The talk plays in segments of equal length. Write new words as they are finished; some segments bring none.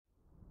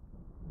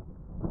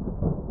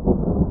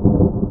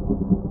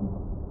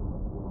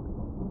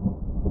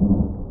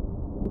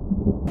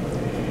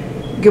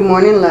Good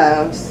morning,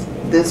 loves.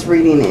 This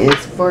reading is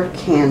for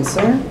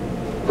Cancer.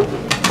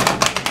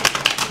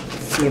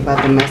 Let's see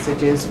about the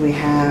messages we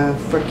have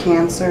for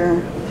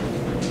Cancer.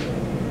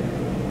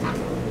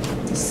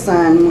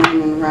 Sun,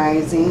 moon, and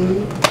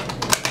rising.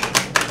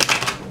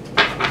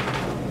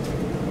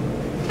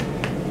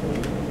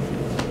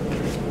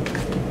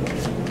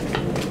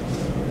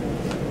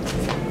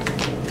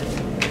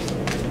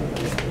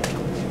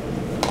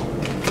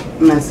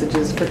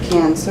 Messages for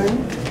Cancer.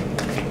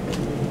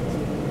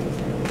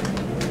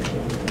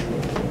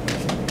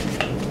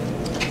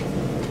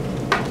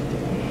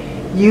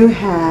 You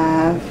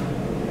have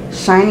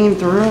shining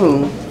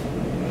through.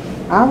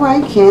 All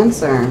right,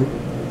 Cancer.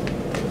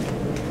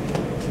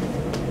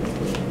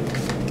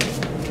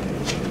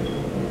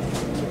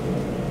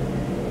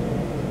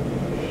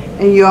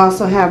 And you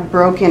also have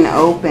broken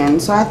open.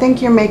 So I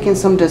think you're making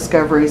some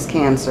discoveries,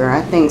 Cancer.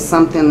 I think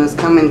something is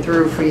coming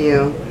through for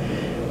you.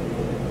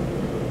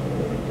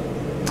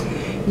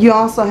 You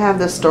also have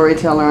the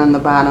storyteller on the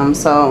bottom.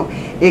 So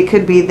it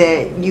could be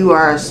that you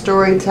are a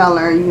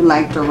storyteller. You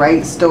like to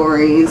write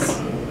stories.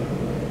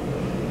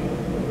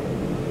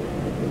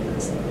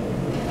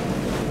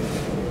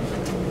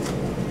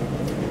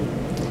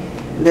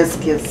 Let's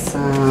get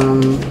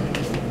some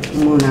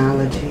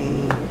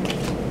moonology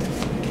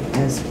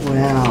as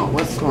well.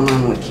 What's going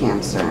on with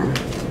Cancer?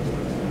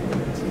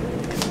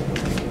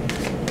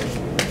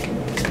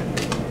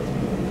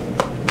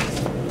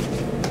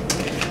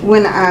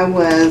 When I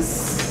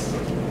was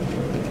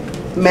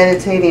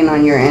meditating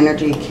on your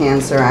energy,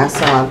 Cancer, I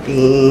saw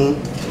the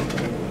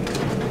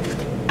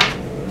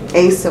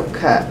Ace of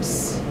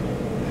Cups.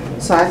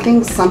 So I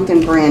think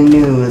something brand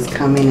new is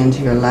coming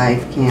into your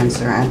life,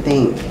 Cancer. I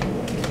think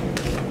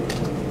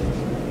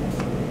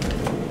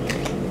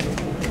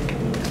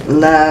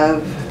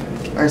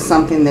love or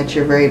something that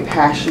you're very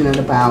passionate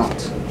about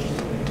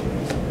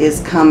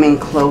is coming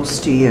close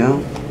to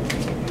you.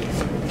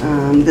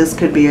 This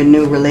could be a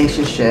new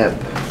relationship.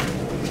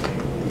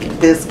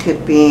 This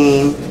could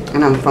be,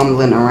 and I'm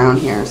fumbling around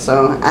here,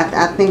 so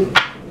I think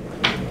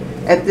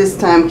at this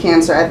time,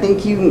 Cancer, I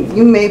think you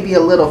may be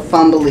a little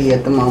fumbly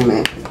at the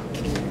moment.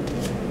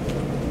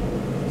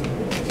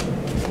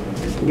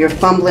 You're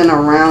fumbling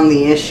around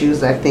the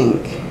issues, I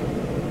think.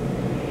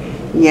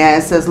 Yeah,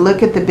 it says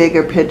look at the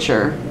bigger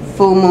picture.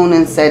 Full moon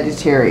in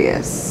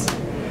Sagittarius.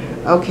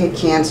 Okay,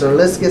 Cancer,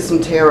 let's get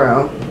some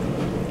tarot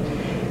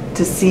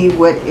to see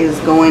what is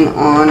going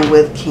on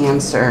with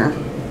Cancer.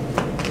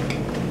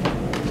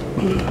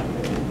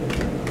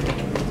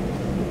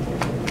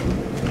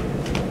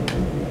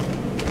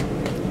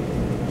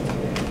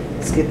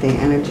 Let's get the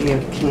energy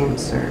of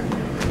Cancer.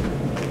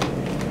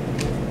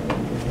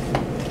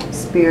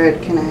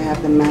 Spirit, can I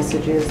have the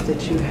messages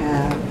that you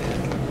have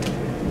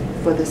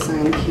for the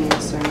sign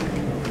Cancer?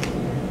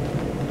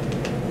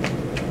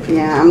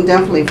 Yeah, I'm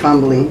definitely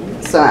fumbly.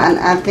 So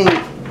I think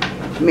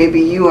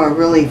maybe you are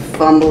really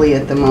fumbly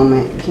at the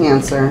moment,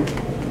 Cancer.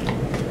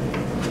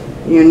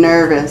 You're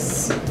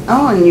nervous.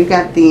 Oh, and you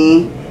got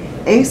the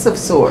Ace of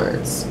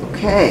Swords.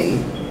 Okay.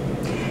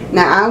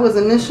 Now, I was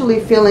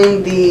initially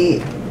feeling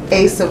the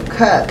Ace of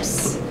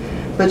Cups,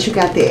 but you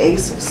got the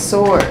Ace of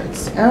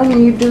Swords. Oh,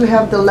 and you do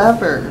have the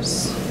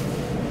Lovers.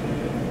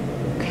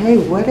 Okay,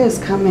 what is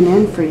coming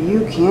in for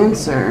you,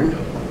 Cancer?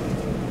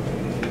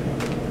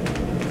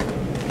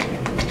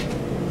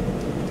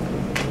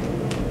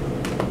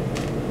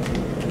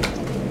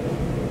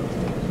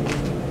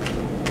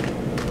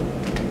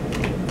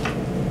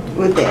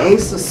 With the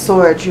Ace of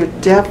Swords, you're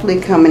definitely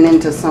coming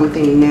into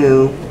something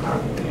new.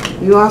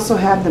 You also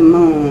have the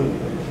Moon.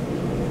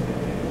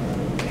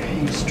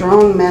 Okay,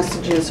 strong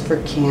messages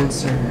for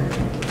Cancer.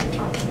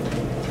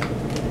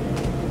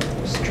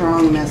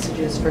 Strong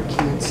messages for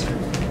Cancer.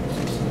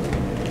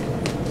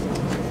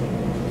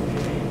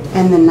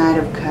 And the Knight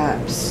of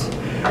Cups.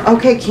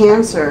 Okay,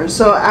 Cancer.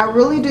 So I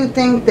really do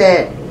think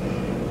that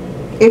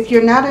if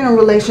you're not in a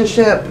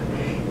relationship,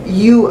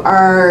 you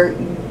are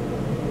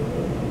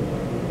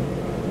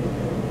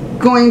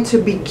going to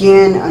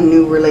begin a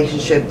new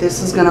relationship. This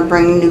is going to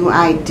bring new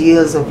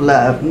ideas of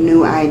love,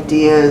 new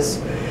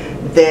ideas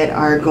that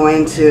are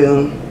going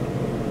to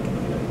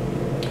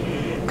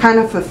kind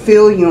of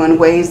fulfill you in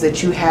ways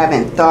that you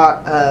haven't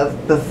thought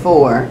of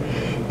before.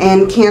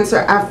 And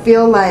Cancer, I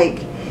feel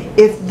like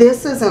if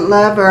this isn't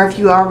love, or if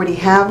you already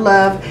have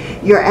love,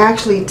 you're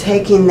actually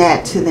taking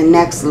that to the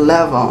next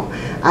level.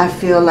 I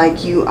feel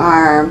like you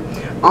are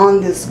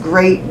on this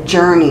great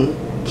journey,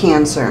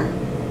 Cancer.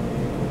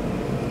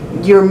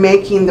 You're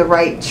making the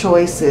right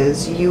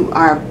choices. You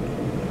are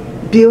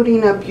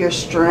building up your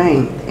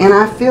strength. And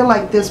I feel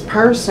like this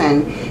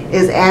person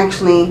is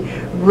actually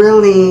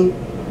really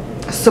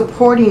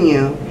supporting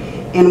you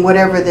in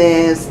whatever it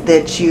is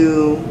that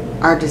you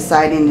are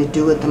deciding to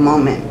do at the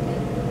moment.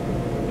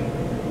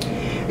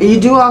 You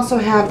do also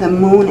have the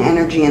Moon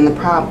energy in the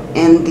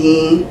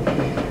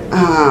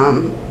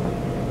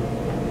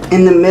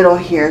middle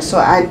here. So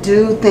I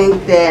do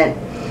think that,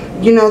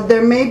 you know,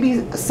 there may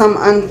be some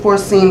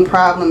unforeseen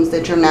problems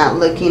that you're not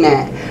looking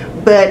at,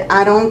 but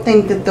I don't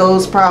think that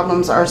those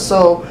problems are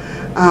so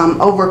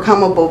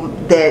overcomable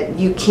that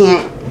you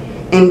can't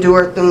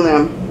endure through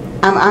them.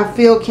 I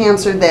feel,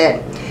 Cancer,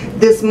 that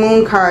this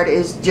Moon card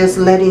is just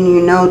letting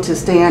you know to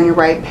stay on your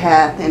right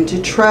path and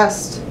to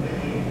trust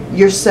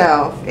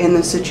yourself in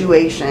the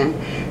situation.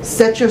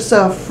 Set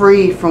yourself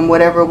free from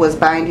whatever was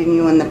binding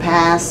you in the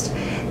past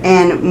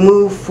and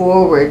move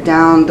forward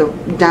down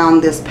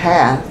this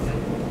path.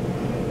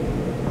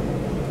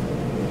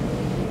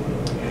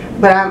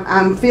 But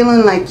I'm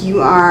feeling like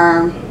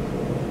you're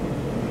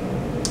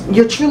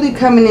truly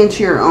coming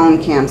into your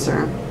own,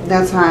 Cancer.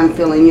 That's how I'm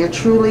feeling. You're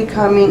truly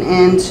coming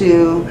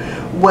into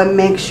what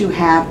makes you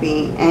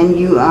happy, and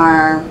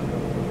you're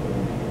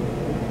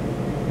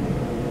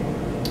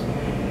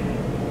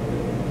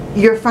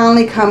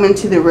finally coming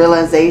to the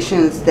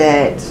realizations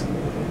that,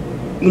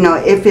 you know,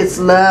 if it's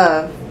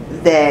love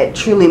that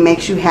truly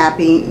makes you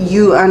happy,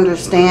 you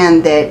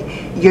understand that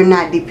you're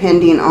not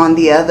depending on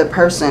the other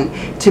person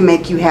to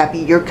make you happy.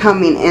 You're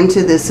coming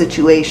into this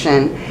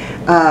situation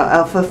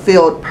a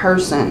fulfilled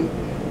person.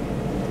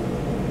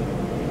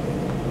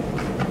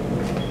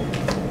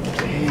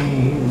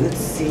 Okay, let's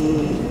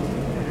see.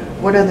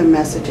 What other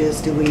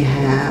messages do we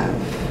have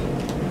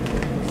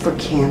for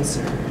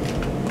Cancer?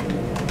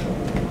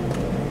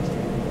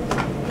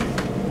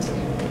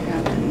 We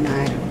have the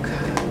Knight of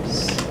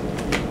Cups.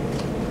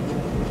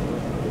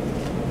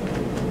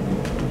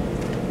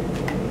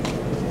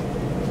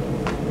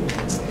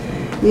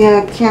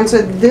 Yeah,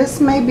 Cancer, this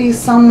may be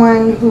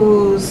someone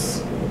who's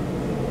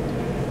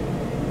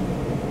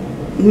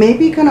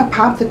maybe gonna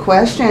pop the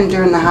question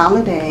during the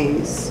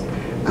holidays.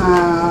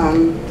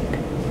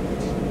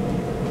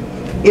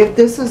 If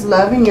this is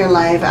love in your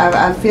life,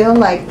 I feel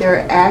like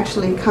they're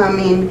actually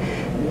coming,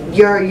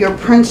 your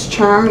Prince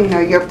Charming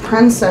or your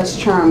Princess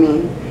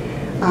Charming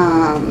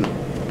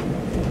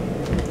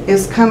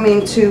is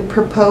coming to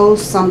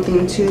propose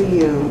something to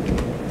you.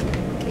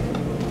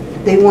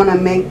 They want to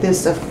make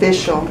this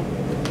official.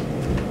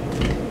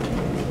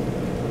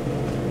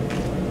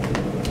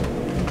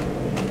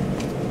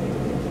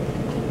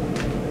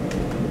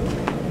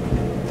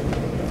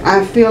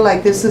 I feel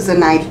like this is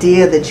an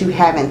idea that you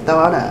haven't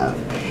thought of.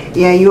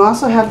 Yeah, you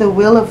also have the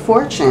Wheel of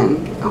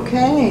Fortune.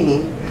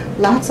 Okay,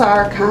 lots of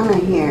arcana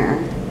here.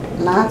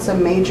 Lots of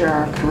major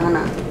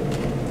arcana.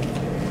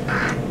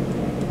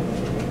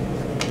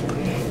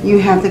 You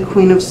have the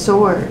Queen of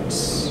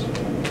Swords.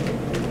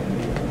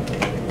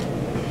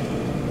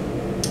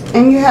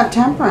 And you have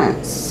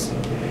Temperance.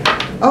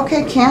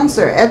 Okay,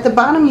 Cancer. At the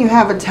bottom you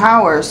have a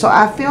Tower. So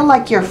I feel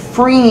like you're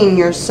freeing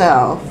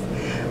yourself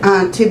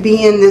to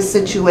be in this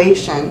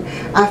situation.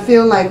 I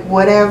feel like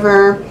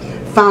whatever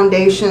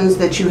foundations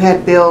that you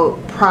had built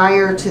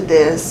prior to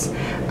this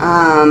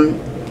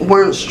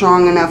weren't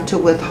strong enough to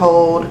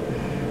withhold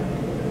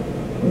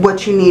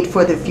what you need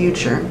for the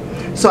future.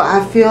 So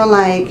I feel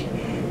like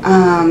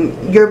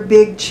your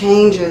big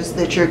changes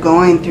that you're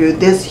going through,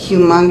 this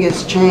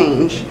humongous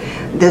change,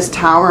 this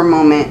Tower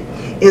moment,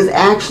 is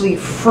actually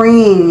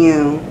freeing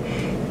you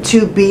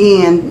to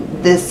be in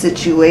this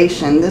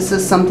situation. This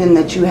is something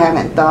that you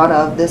haven't thought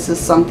of. This is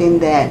something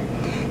that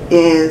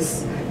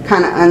is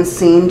kind of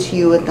unseen to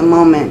you at the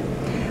moment.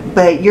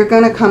 But you're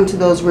going to come to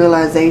those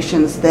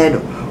realizations that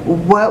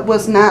what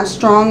was not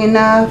strong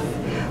enough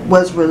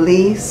was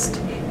released,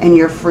 and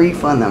you're free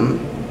from them.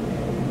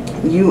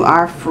 You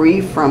are free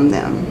from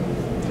them.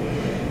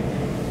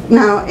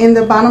 Now, in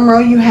the bottom row,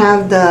 you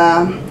have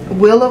the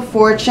Wheel of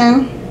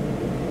Fortune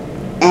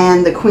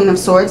and the Queen of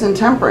Swords and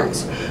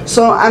Temperance.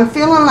 So I'm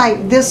feeling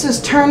like this is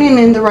turning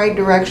in the right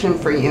direction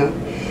for you.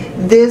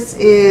 This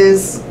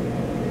is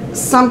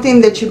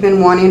something that you've been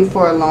wanting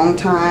for a long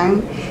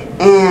time,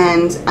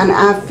 and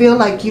I feel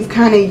like you've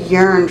kind of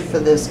yearned for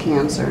this,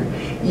 Cancer.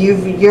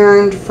 You've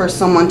yearned for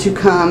someone to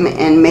come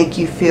and make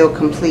you feel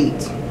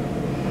complete.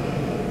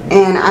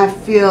 And I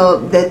feel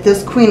that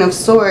this Queen of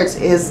Swords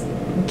is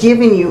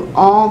giving you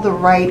all the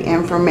right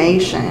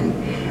information.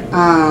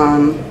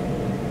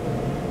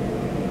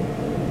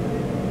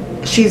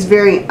 She's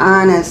very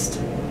honest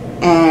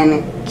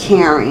and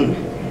caring.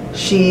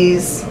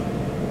 She's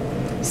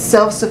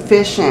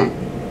self-sufficient.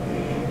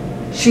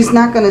 She's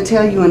not going to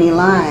tell you any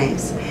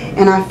lies.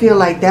 And I feel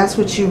like that's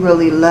what you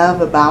really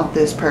love about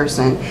this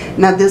person.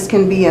 Now, this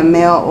can be a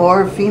male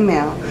or a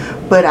female,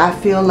 but I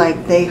feel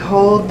like they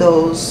hold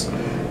those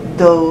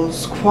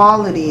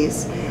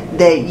qualities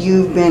that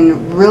you've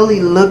been really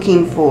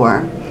looking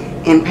for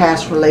in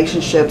past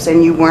relationships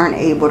and you weren't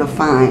able to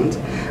find.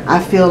 I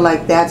feel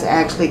like that's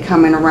actually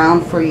coming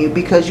around for you,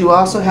 because you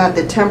also have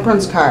the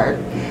Temperance card,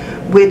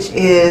 which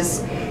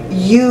is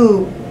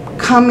you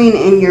coming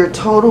in your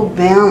total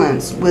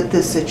balance with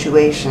this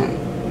situation.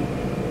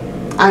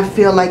 I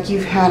feel like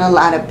you've had a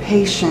lot of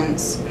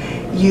patience.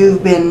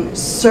 You've been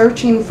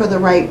searching for the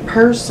right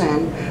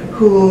person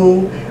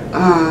who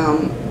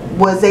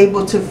was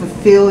able to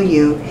fulfill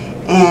you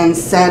and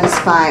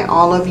satisfy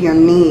all of your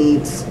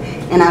needs.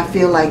 And I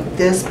feel like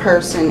this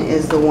person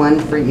is the one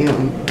for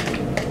you.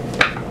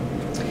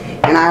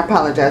 And I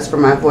apologize for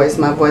my voice.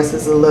 My voice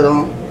is a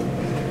little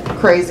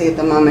crazy at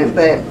the moment,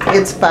 but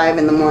it's 5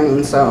 in the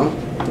morning, so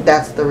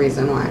that's the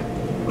reason why.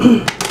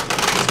 Okay.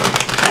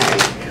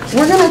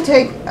 We're going to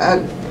take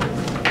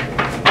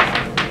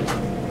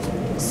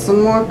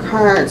some more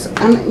cards.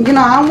 You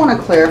know, I want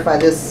to clarify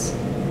this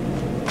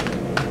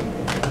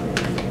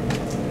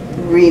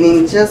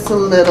reading just a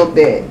little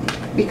bit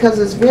because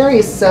it's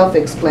very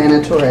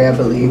self-explanatory, I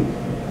believe.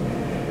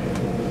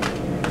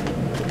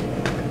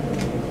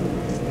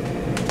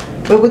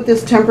 But with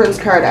this Temperance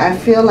card, I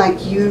feel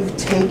like you've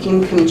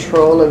taken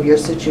control of your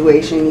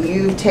situation.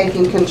 You've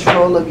taken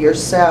control of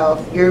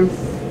yourself. You're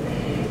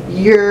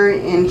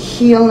in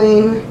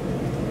healing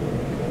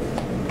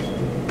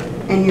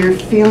and you're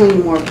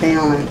feeling more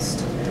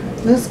balanced.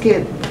 Let's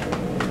get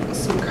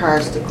some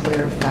cards to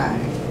clarify.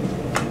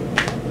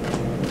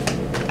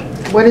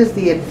 What is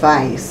the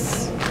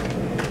advice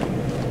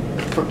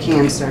for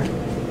Cancer?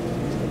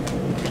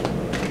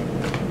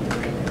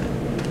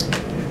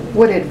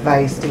 What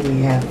advice do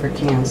we have for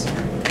Cancer?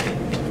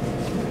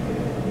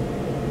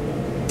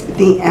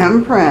 The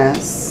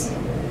Empress.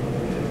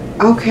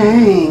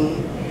 Okay.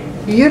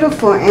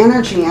 Beautiful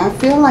energy. I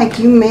feel like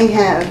you may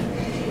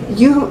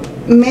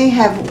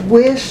have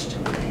wished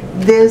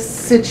this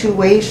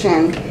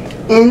situation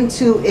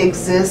into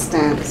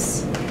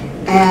existence,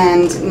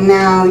 and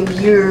now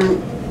you're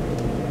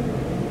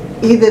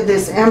either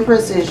this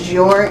Empress is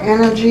your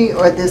energy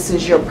or this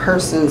is your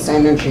person's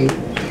energy.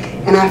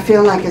 And I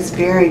feel like it's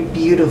very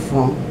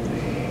beautiful.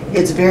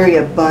 It's very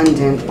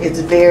abundant. It's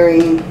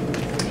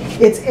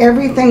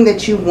everything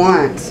that you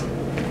want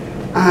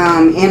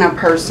in a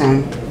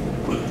person.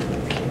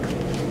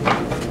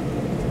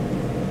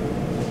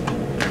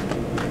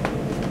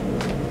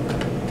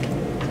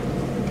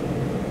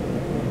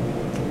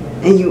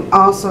 And you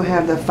also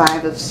have the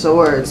Five of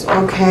Swords.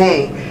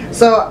 Okay.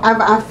 So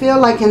I feel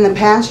like in the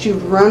past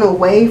you've run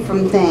away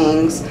from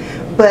things,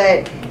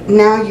 but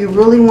now you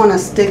really want to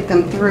stick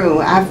them through.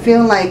 I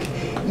feel like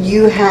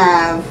you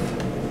have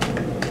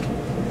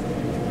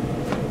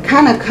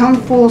kind of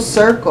come full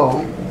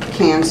circle,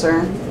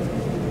 Cancer.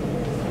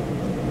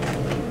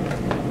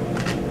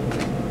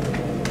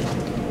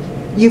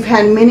 You've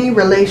had many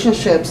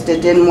relationships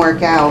that didn't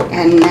work out,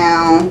 and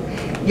now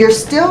you're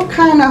still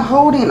kind of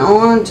holding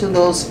on to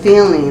those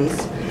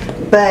feelings.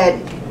 But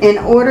in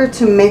order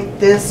to make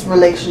this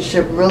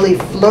relationship really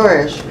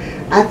flourish,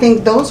 I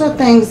think those are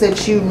things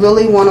that you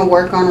really want to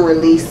work on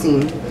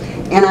releasing.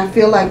 And I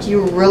feel like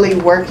you're really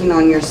working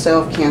on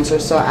yourself, Cancer.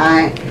 So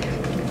I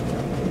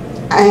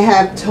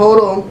have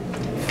total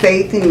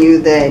faith in you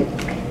that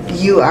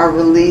you are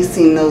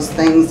releasing those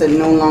things that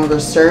no longer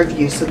serve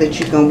you so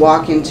that you can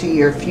walk into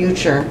your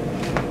future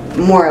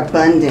more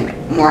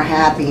abundant, more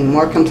happy,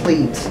 more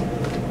complete.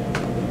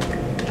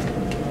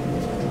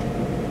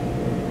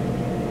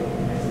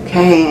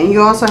 Okay, and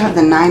you also have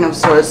the Nine of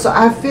Swords. So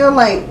I feel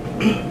like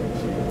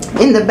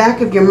in the back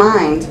of your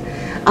mind,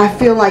 I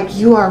feel like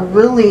you are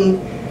really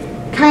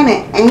kind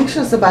of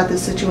anxious about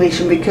this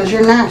situation because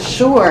you're not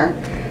sure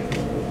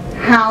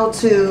how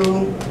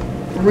to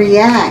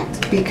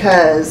react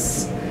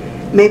because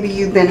maybe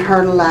you've been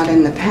hurt a lot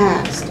in the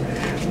past.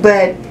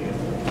 But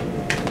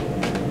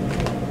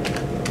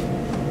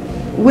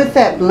with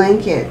that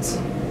blanket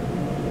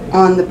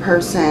on the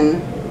person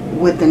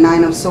with the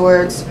Nine of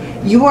Swords,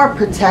 you are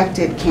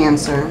protected,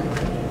 Cancer.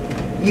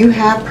 You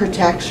have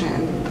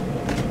protection.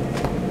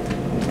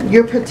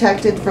 You're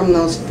protected from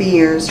those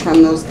fears,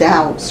 from those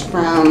doubts,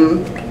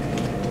 from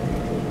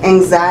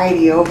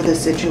anxiety over the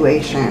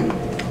situation.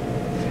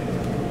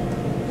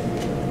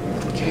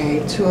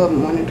 Okay, two of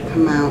them wanted to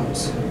come out.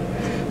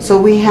 So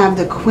we have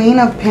the Queen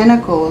of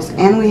Pentacles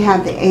and we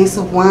have the Ace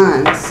of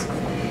Wands.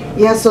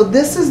 Yeah, so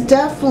this is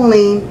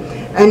definitely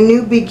a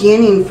new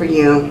beginning for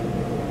you.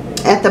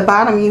 At the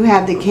bottom you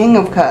have the King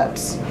of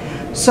Cups.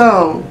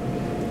 So,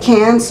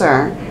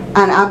 Cancer,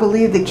 and I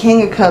believe the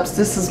King of Cups,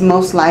 this is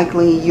most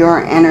likely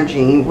your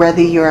energy.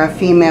 Whether you're a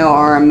female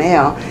or a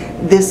male,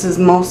 this is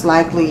most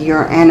likely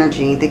your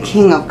energy. The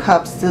King of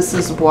Cups, this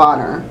is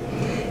water.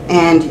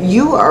 And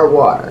you are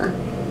water.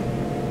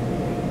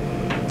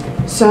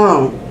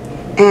 So,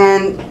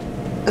 and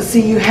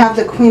see, you have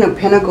the Queen of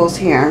Pentacles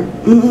here.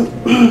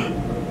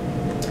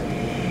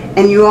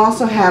 And you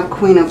also have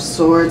Queen of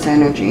Swords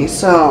energy.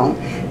 So,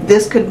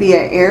 this could be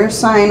an air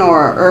sign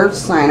or an earth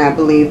sign, I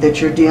believe,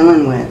 that you're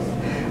dealing with.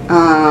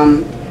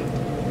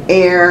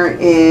 Air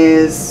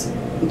is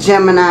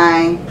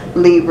Gemini,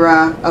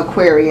 Libra,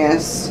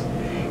 Aquarius,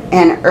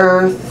 and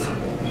earth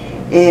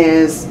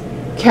is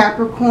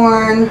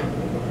Capricorn,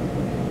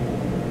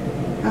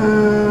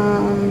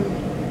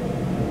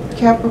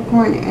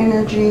 Capricorn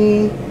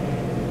energy,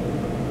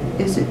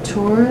 is it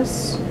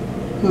Taurus?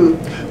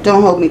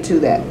 Don't hold me to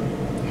that.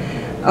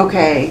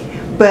 Okay,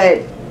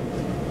 but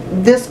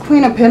this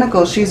Queen of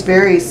Pentacles, she's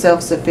very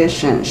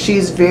self-sufficient.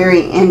 She's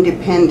very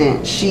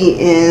independent. She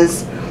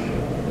is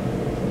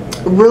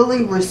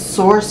really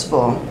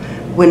resourceful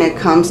when it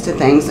comes to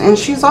things. And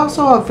she's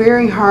also a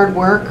very hard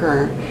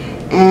worker.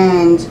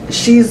 And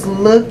she's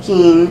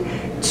looking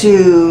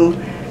to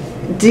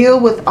deal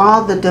with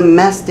all the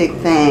domestic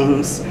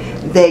things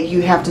that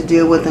you have to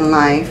deal with in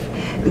life.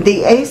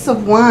 The Ace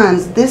of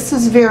Wands, this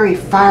is very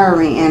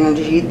fiery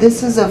energy.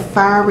 This is a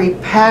fiery,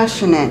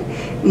 passionate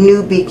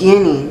new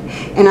beginning.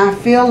 And I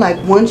feel like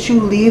once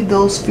you leave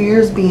those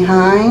fears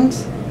behind,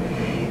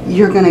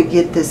 you're going to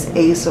get this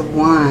Ace of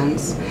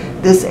Wands.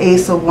 This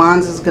Ace of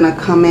Wands is going to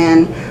come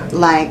in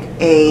like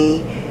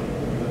a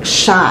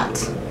shot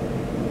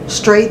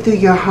straight through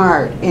your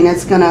heart. And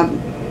it's going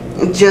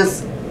to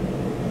just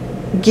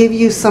give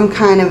you some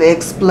kind of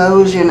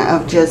explosion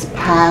of just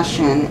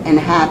passion and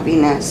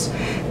happiness.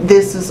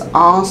 This is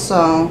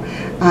also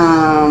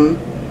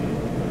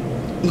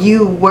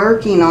you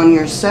working on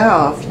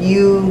yourself,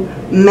 you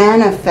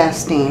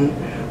manifesting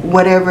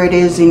whatever it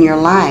is in your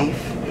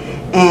life.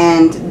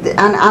 And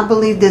I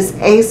believe this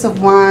Ace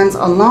of Wands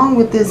along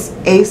with this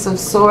Ace of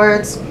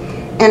Swords,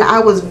 and I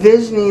was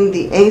visioning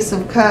the Ace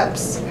of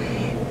Cups.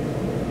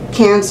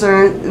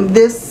 Cancer,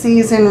 this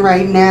season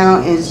right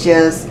now is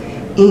just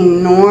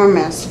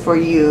enormous for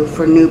you,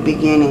 for new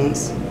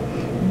beginnings.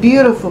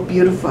 Beautiful,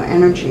 beautiful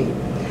energy.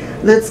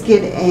 Let's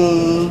get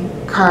a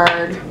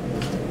card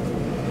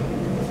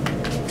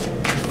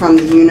from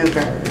the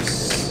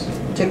universe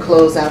to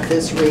close out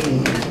this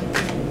reading.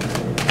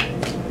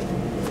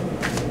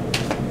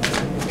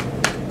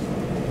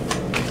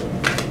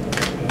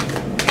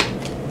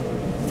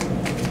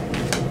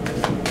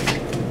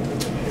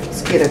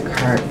 Let's get a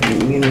card from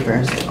the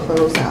universe to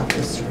close out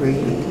this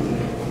reading.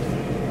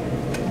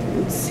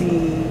 Let's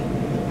see.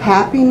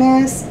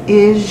 Happiness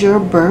is your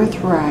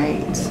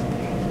birthright.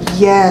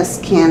 Yes,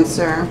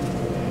 Cancer.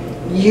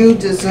 You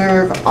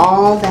deserve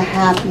all the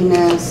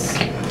happiness,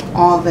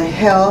 all the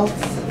health,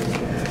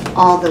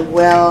 all the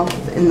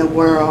wealth in the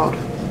world.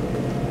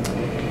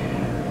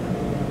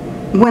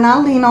 When I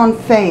lean on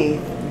faith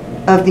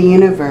of the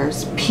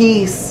universe,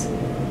 peace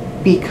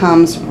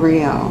becomes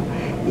real.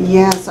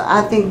 Yes,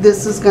 I think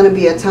this is going to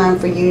be a time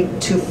for you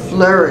to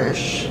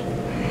flourish.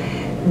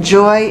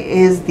 Joy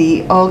is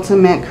the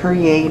ultimate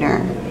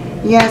creator.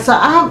 Yeah, so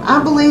I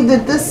believe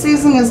that this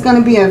season is going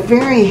to be a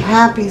very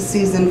happy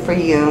season for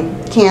you,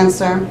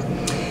 Cancer.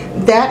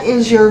 That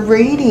is your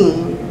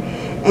reading.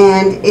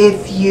 And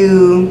if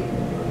you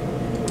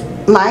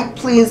like,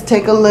 please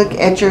take a look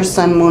at your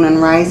sun, moon,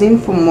 and rising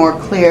for more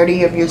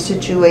clarity of your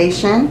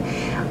situation.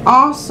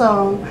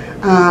 Also,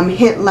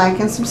 hit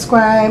like and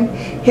subscribe.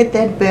 Hit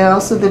that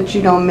bell so that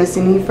you don't miss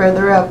any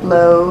further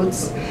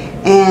uploads.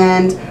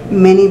 And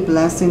many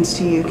blessings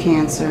to you,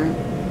 Cancer.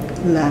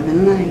 Love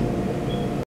and light.